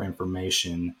collect more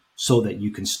information so that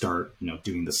you can start,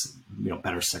 doing this,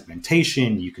 better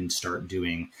segmentation. You can start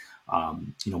doing,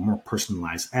 more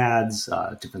personalized ads,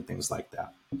 different things like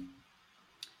that.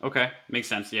 Okay. Makes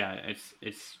sense. Yeah.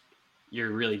 It's,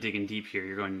 you're really digging deep here.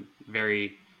 You're going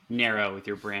very narrow with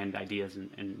your brand ideas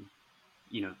and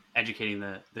educating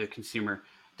the consumer.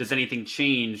 Does anything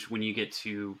change when you get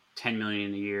to 10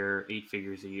 million a year, 8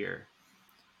 figures a year?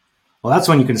 Well, that's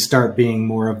when you can start being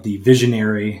more of the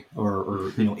visionary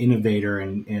or innovator,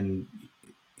 and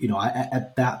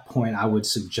at that point, I would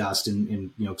suggest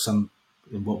in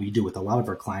what we do with a lot of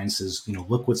our clients is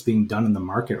look what's being done in the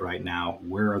market right now.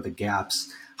 Where are the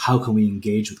gaps? How can we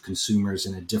engage with consumers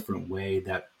in a different way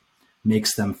that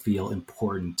makes them feel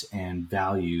important and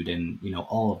valued, and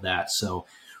all of that. So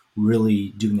really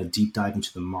doing a deep dive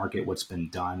into the market, what's been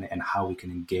done, and how we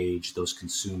can engage those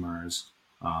consumers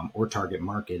or target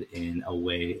market in a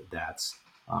way that's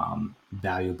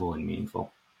valuable and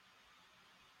meaningful.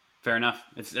 Fair enough.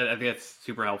 I think that's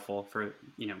super helpful for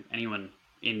anyone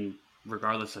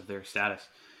regardless of their status.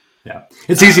 Yeah,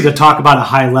 it's easy to talk about a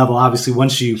high level. Obviously,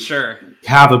 once you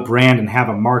have a brand and have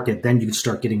a market, then you can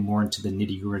start getting more into the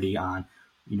nitty gritty on,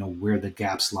 where the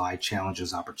gaps lie,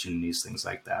 challenges, opportunities, things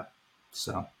like that.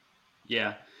 So,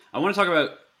 yeah, I want to talk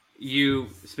about you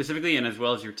specifically, and as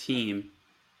well as your team.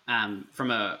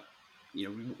 from a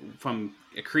from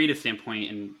a creative standpoint,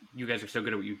 and you guys are so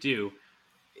good at what you do,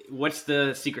 what's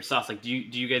the secret sauce? Like, do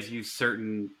you guys use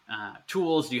certain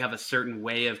tools? Do you have a certain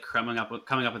way of coming up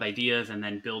with ideas and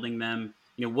then building them?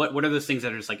 What are those things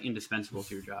that are just like indispensable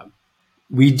to your job?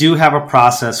 We do have a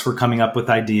process for coming up with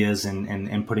ideas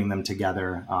and putting them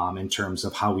together in terms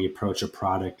of how we approach a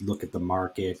product, look at the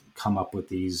market, come up with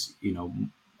these,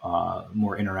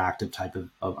 more interactive type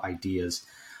of ideas.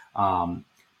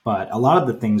 But a lot of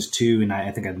the things too, and I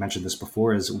think I'd mentioned this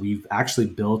before, is we've actually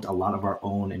built a lot of our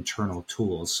own internal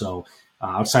tools. So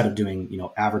outside of doing,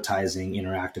 advertising,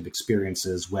 interactive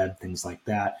experiences, web, things like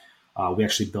that, we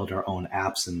actually built our own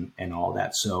apps and all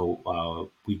that.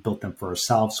 So we built them for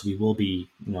ourselves. We will be,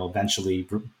 eventually,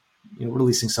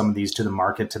 releasing some of these to the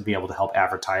market to be able to help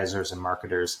advertisers and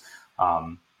marketers,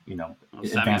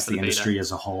 advance the industry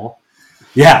as a whole.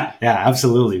 Yeah,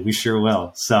 absolutely. We sure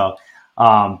will. So,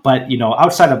 but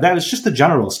outside of that, it's just the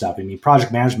general stuff. I mean,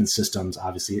 project management systems,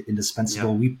 obviously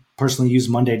indispensable. Yep. We personally use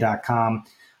Monday.com.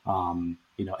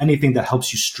 Anything that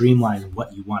helps you streamline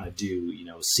what you want to do,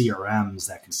 CRMs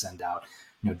that can send out,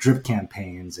 drip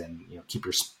campaigns and, keep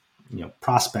your,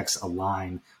 prospects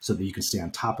aligned so that you can stay on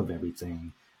top of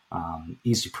everything.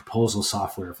 Easy proposal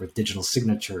software for digital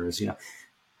signatures,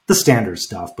 the standard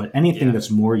stuff, but anything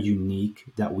that's more unique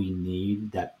that we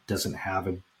need that doesn't have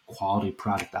a quality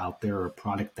product out there or a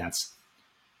product that's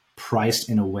priced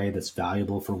in a way that's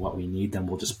valuable for what we need, then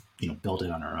we'll just, build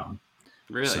it on our own.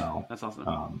 Really? So, that's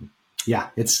awesome.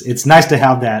 It's nice to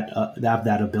have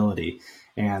that ability,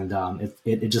 and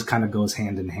it just kind of goes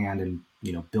hand in hand in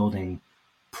building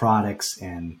products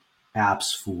and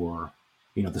apps for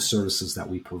the services that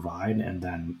we provide, and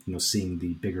then seeing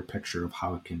the bigger picture of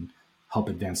how it can help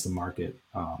advance the market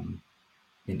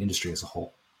in industry as a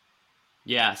whole.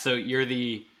 Yeah, so you're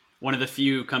one of the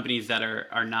few companies that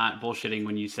are not bullshitting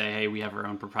when you say, hey, we have our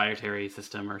own proprietary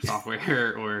system or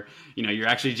software, or you're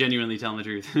actually genuinely telling the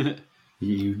truth.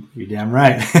 You're damn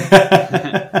right.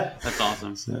 That's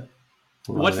awesome.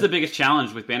 What's the biggest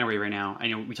challenge with Bannerwave right now? I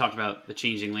know we talked about the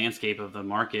changing landscape of the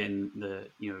market and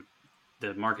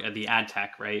the market, the ad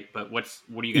tech, right? But what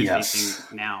are you guys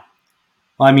facing now?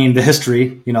 Well, I mean, the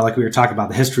history, like we were talking about,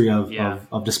 the history of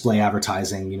display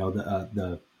advertising,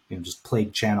 the just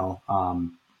plague channel,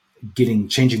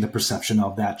 changing the perception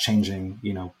of that, changing,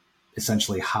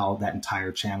 essentially how that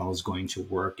entire channel is going to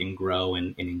work and grow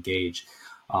and engage.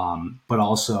 But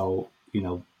also,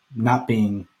 not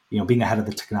being ahead of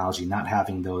the technology, not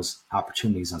having those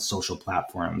opportunities on social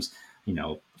platforms,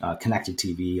 connected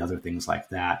TV, other things like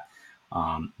that,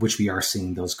 which we are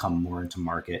seeing those come more into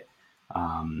market.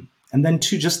 And then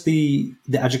too, just the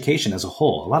education as a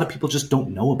whole. A lot of people just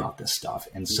don't know about this stuff.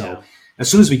 And so as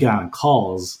soon as we get on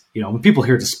calls, when people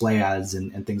hear display ads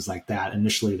and things like that,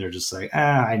 initially they're just like,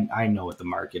 I know what the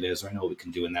market is, or I know what we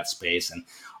can do in that space, and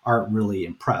aren't really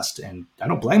impressed. And I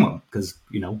don't blame them, because,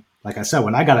 like I said,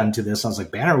 when I got into this, I was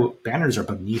like, banners are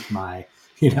beneath my,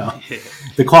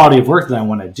 the quality of work that I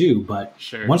want to do. But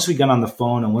once we get on the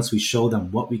phone and once we show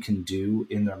them what we can do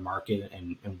in their market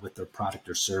and with their product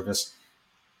or service,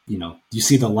 you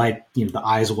see the light, the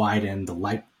eyes widen, the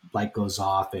light goes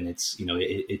off, and it's,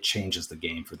 it changes the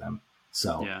game for them.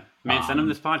 So send them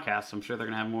this podcast. I'm sure they're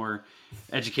going to have more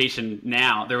education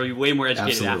now. They'll be way more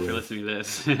educated after listening to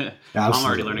this. I'm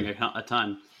already learning a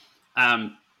ton.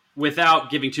 Without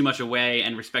giving too much away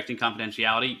and respecting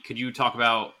confidentiality, could you talk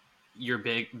about your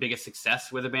biggest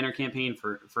success with a banner campaign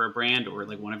for a brand, or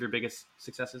like one of your biggest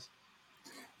successes?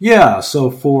 Yeah. So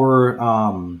for,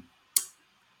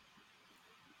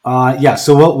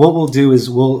 so what we'll do is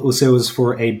we'll say it was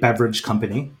for a beverage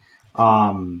company,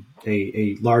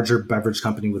 a larger beverage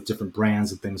company with different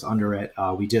brands and things under it.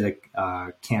 We did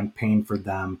a campaign for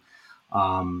them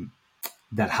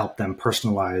that helped them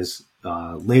personalize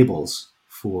labels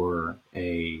for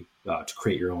to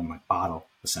create your own bottle,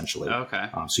 essentially. Okay.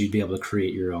 So you'd be able to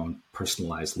create your own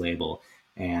personalized label.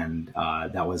 And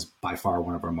that was by far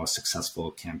one of our most successful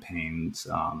campaigns.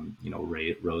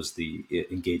 Rose the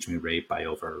engagement rate by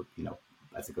over,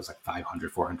 I think it was like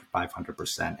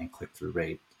 500% and click-through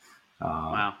rate.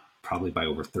 Wow. Probably by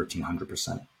over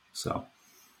 1,300%. So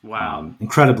wow.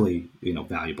 Incredibly,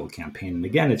 valuable campaign. And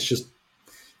again, it's just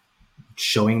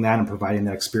showing that and providing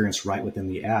that experience right within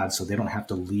the ad, so they don't have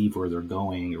to leave where they're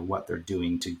going or what they're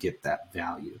doing to get that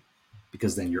value,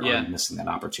 because then you're already missing that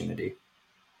opportunity.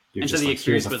 You're just the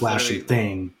experience here's a flashy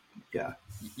thing. Yeah.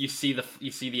 You see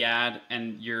the ad,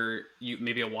 and you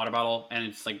maybe a water bottle, and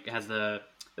it's like has the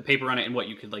paper on it, and what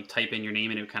you could type in your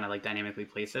name, and it would kind of dynamically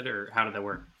place it, or how did that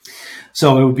work?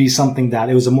 So it would be something that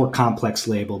it was a more complex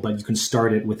label, but you can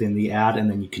start it within the ad and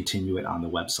then you continue it on the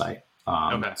website.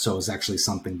 Okay. So it was actually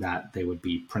something that they would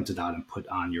be printed out and put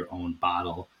on your own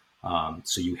bottle.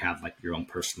 So you have like your own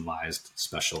personalized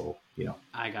special,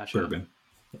 I gotcha. bourbon.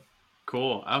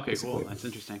 Cool. Okay, Basically. cool. That's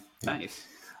interesting. Yeah. Nice.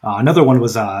 Another one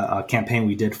was a campaign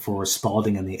we did for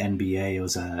Spalding and the NBA.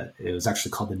 It was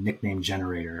actually called the Nickname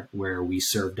Generator, where we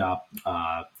served up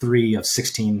 3 of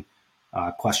 16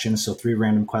 questions, so 3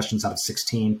 random questions out of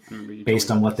 16,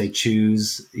 based on what they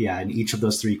choose. Yeah, and each of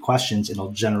those 3 questions,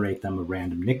 it'll generate them a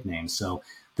random nickname. So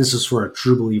this is for a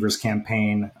True Believers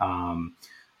campaign,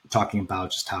 talking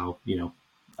about just how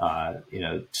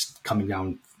just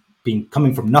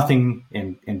coming from nothing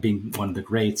and being one of the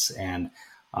greats, and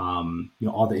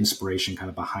all the inspiration kind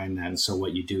of behind that. And so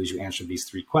what you do is you answer these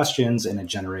 3 questions, and it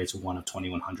generates one of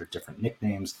 2,100 different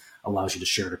nicknames, allows you to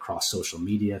share it across social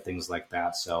media, things like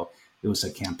that. So it was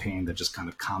a campaign that just kind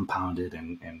of compounded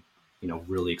and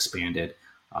really expanded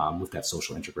with that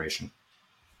social integration.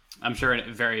 I'm sure it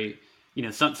very,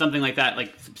 something like that,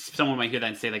 like someone might hear that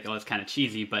and say like, oh, it's kind of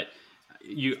cheesy, but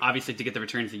you obviously, to get the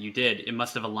returns that you did, it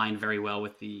must have aligned very well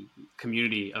with the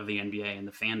community of the NBA and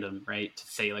the fandom, right? To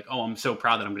say like, oh, I'm so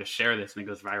proud that I'm going to share this and it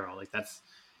goes viral. Like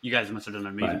you guys must have done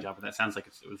an amazing job with that. Sounds like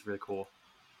it was really cool.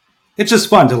 It's just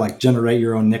fun to like generate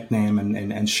your own nickname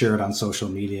and share it on social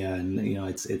media. And,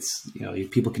 it's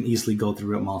people can easily go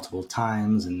through it multiple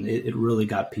times, and it really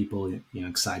got people,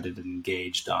 excited and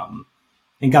engaged,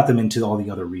 and got them into all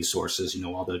the other resources,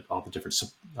 all the different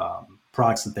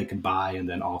products that they can buy. And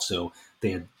then also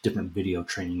they had different video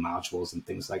training modules and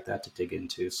things like that to dig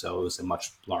into. So it was a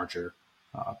much larger,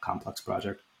 complex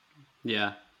project.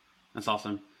 Yeah, that's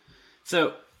awesome.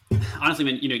 So honestly,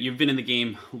 man, you've been in the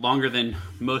game longer than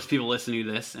most people listening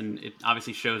to this, and it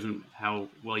obviously shows in how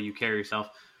well you carry yourself.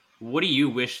 What do you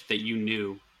wish that you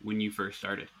knew when you first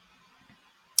started?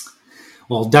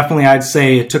 Well, definitely, I'd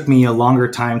say it took me a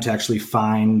longer time to actually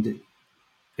find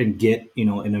and get,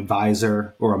 an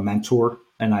advisor or a mentor.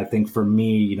 And I think for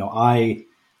me,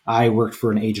 I worked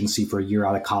for an agency for a year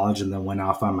out of college and then went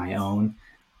off on my own.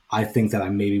 I think that I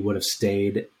maybe would have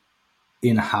stayed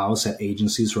in-house at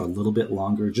agencies for a little bit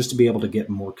longer, just to be able to get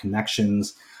more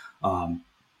connections,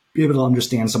 be able to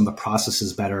understand some of the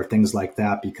processes better, things like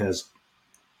that. Because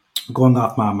going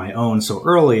off on my own so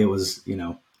early, it was,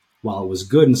 while it was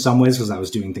good in some ways because I was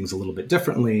doing things a little bit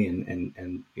differently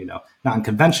and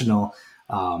non-conventional,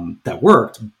 that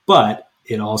worked, but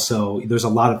it also, there's a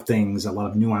lot of things, a lot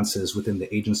of nuances within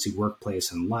the agency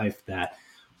workplace and life that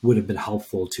would have been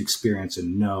helpful to experience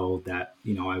and know that,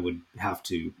 I would have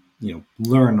to,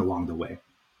 learn along the way,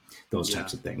 those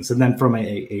types of things. And then from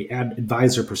a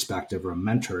advisor perspective or a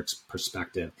mentor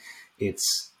perspective,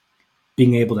 it's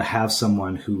being able to have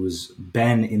someone who's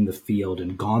been in the field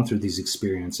and gone through these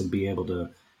experiences and be able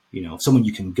to, someone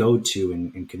you can go to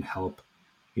and can help,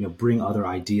 bring other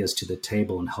ideas to the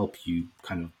table and help you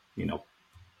kind of,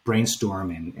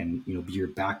 brainstorm and be your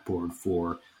backboard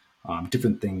for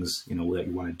different things, that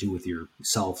you want to do with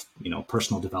yourself,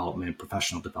 personal development,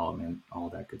 professional development, all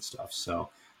that good stuff. So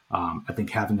I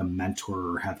think having a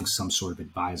mentor or having some sort of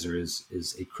advisor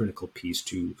is a critical piece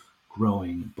to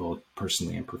growing both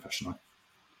personally and professionally.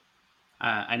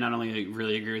 I not only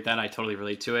really agree with that, I totally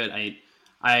relate to it.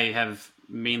 I have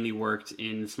mainly worked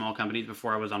in small companies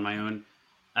before I was on my own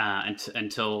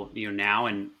until now,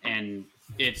 and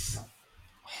it's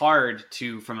hard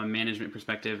to, from a management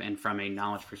perspective and from a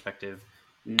knowledge perspective,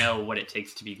 know what it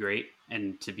takes to be great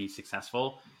and to be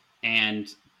successful. And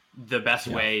the best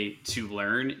way to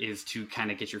learn is to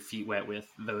kind of get your feet wet with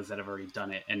those that have already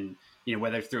done it. And,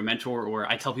 whether it's through a mentor, or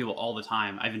I tell people all the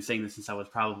time, I've been saying this since I was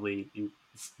probably in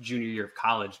junior year of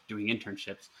college doing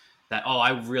internships, that, I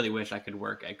really wish I could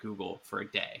work at Google for a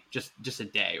day, just a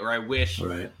day. Or I wish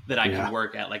that I could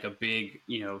work at like a big,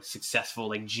 successful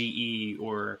like GE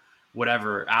or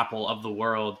whatever, Apple of the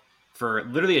world for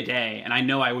literally a day. And I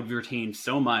know I would be retained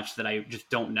so much that I just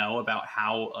don't know about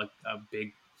how a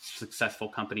big successful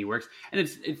company works. And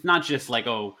it's not just like,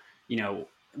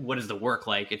 what is the work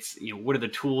like? It's, what are the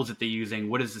tools that they're using?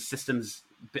 What is the systems?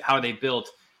 How are they built?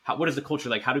 What is the culture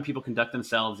like? How do people conduct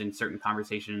themselves in certain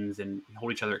conversations and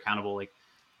hold each other accountable? Like,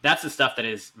 that's the stuff that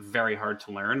is very hard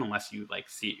to learn unless you like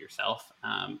see it yourself,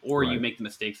 or you make the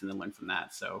mistakes and then learn from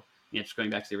that. So, just going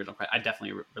back to the original question, I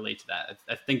definitely relate to that.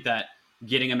 I think that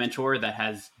getting a mentor that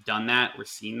has done that or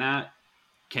seen that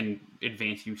can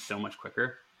advance you so much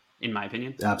quicker, in my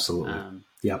opinion. Absolutely.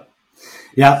 Yep.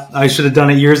 Yeah, I should have done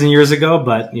it years and years ago,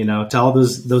 but to all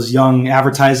those young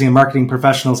advertising and marketing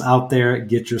professionals out there,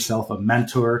 get yourself a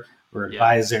mentor or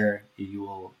advisor.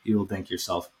 You will thank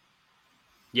yourself.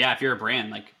 Yeah, if you're a brand,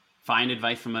 like find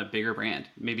advice from a bigger brand,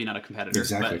 maybe not a competitor,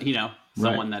 but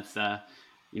someone that's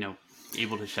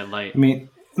able to shed light. I mean,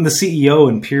 the CEO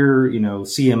and peer,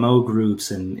 CMO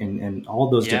groups and all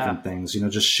those different things,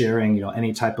 just sharing,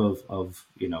 any type of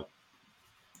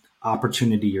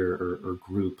opportunity or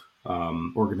group,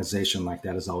 organization like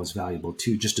that is always valuable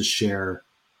too, just to share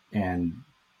and,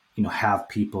 have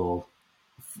people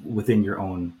within your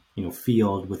own,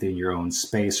 field, within your own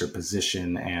space or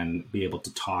position, and be able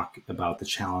to talk about the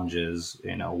challenges,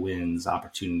 wins,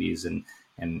 opportunities, and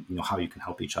how you can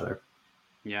help each other.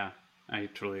 Yeah, I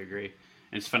totally agree.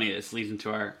 And it's funny, this leads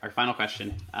into our final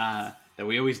question that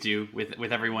we always do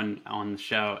with everyone on the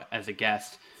show as a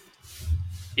guest.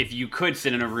 If you could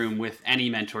sit in a room with any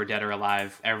mentor, dead or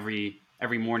alive, every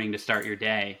morning to start your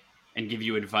day and give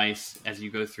you advice as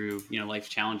you go through, life's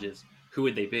challenges, who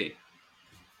would they be?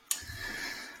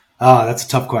 That's a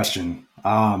tough question.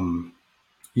 The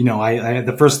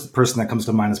first person that comes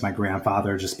to mind is my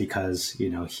grandfather, just because,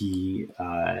 he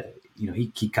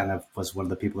kind of was one of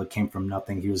the people that came from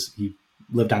nothing. He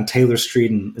lived on Taylor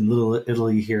Street in Little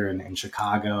Italy here in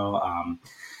Chicago.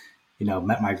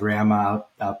 Met my grandma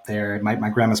out there. My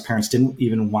grandma's parents didn't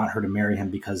even want her to marry him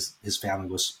because his family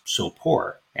was so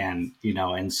poor. And,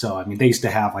 and so, they used to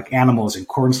have like animals and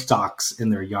corn stalks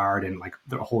in their yard and like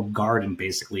their whole garden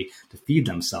basically to feed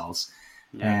themselves.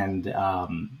 Yeah. And,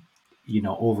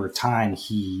 over time,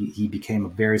 he became a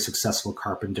very successful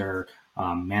carpenter,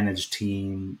 managed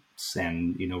teams,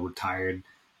 and, retired,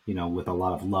 with a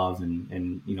lot of love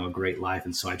and a great life.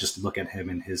 And so I just look at him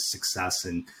and his success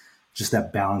and just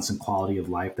that balance and quality of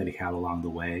life that he had along the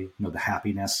way, the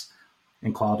happiness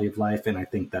and quality of life. And I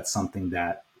think that's something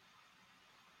that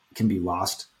can be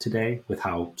lost today with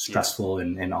how stressful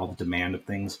and all the demand of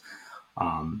things.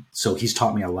 So he's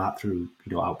taught me a lot through,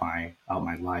 out my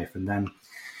life. And then,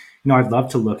 I'd love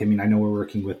to look, I know we're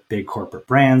working with big corporate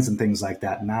brands and things like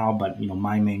that now, but,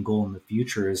 my main goal in the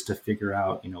future is to figure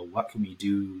out, what can we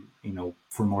do,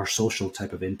 for more social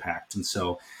type of impact. And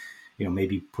so,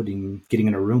 maybe getting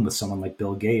in a room with someone like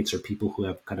Bill Gates or people who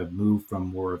have kind of moved from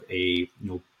more of a,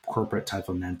 corporate type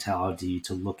of mentality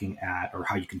to looking at, or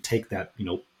how you can take that,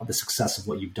 the success of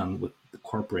what you've done with the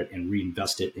corporate and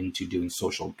reinvest it into doing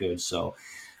social good. So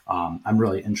I'm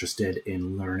really interested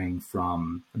in learning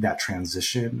from that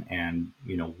transition and,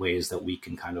 ways that we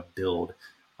can kind of build,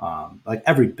 like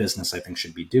every business I think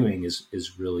should be doing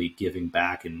is really giving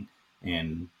back and,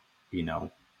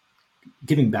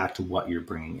 giving back to what you're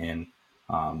bringing in,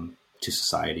 to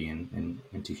society and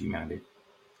to humanity.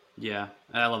 Yeah.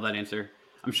 I love that answer.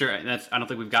 I'm sure I don't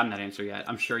think we've gotten that answer yet.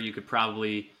 I'm sure you could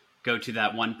probably go to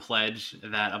that one pledge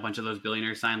that a bunch of those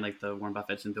billionaires signed, like the Warren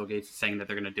Buffetts and Bill Gates, saying that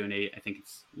they're going to donate, I think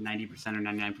it's 90% or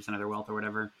 99% of their wealth or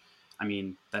whatever.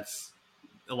 That's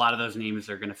a lot of those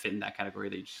names are going to fit in that category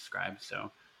that you just described.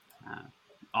 So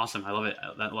awesome. I love it.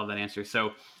 I love that answer.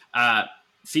 So CJ,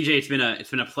 it's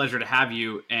been a pleasure to have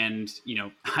you. And,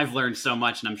 I've learned so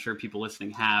much, and I'm sure people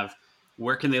listening have.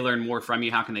 Where can they learn more from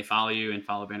you? How can they follow you and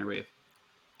follow Bannerwave?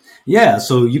 Yeah,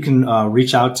 so you can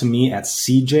reach out to me at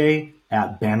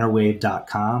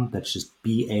cj@bannerwave.com. That's just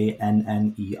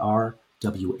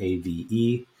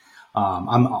BANNERWAVE.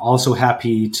 I'm also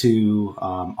happy to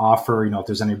offer, if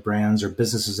there's any brands or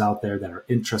businesses out there that are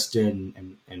interested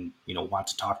and want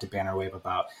to talk to Bannerwave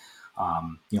about,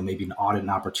 maybe an audit and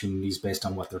opportunities based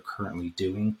on what they're currently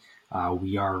doing.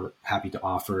 We are happy to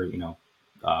offer,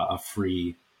 a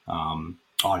free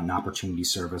audit and opportunity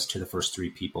service to the first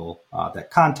 3 people that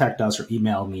contact us or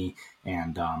email me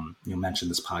and mention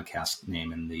this podcast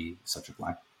name in the subject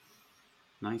line.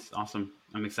 Nice, awesome.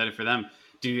 I'm excited for them.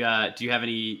 Do you have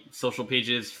any social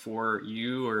pages for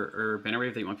you or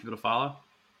Bannerwave that you want people to follow?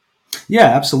 Yeah,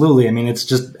 absolutely. It's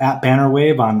just at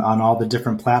Bannerwave on all the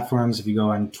different platforms. If you go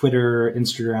on Twitter,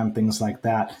 Instagram, things like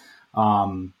that,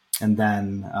 and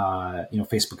then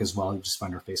Facebook as well. You just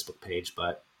find our Facebook page.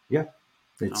 But yeah.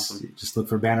 Awesome. Just look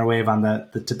for Bannerwave on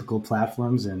the typical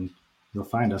platforms and you'll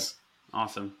find us.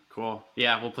 Awesome. Cool.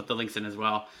 Yeah, we'll put the links in as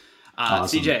well.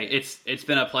 Awesome. CJ, it's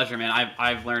been a pleasure, man.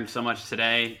 I've learned so much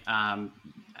today.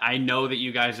 I know that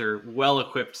you guys are well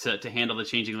equipped to handle the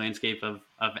changing landscape of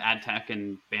ad tech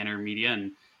and banner media,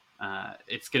 and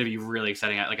it's going to be really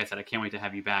exciting. Like I said, I can't wait to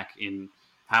have you back in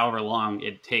however long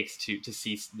it takes to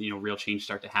see real change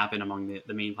start to happen among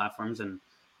the main platforms and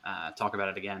talk about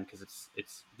it again, because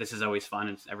this is always fun.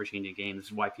 It's ever changing game. This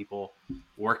is why people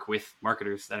work with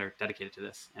marketers that are dedicated to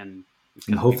this, and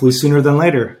hopefully sooner than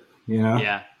later.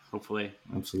 Yeah, hopefully.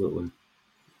 Absolutely.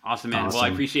 Awesome, man. Awesome. Well, I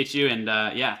appreciate you, and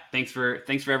thanks for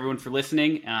everyone for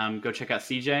listening. Go check out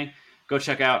CJ. Go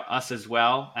check out us as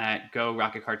well at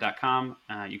GoRocketCart.com.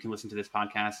 You can listen to this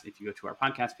podcast if you go to our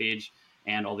podcast page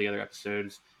and all the other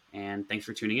episodes. And thanks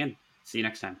for tuning in. See you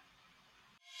next time.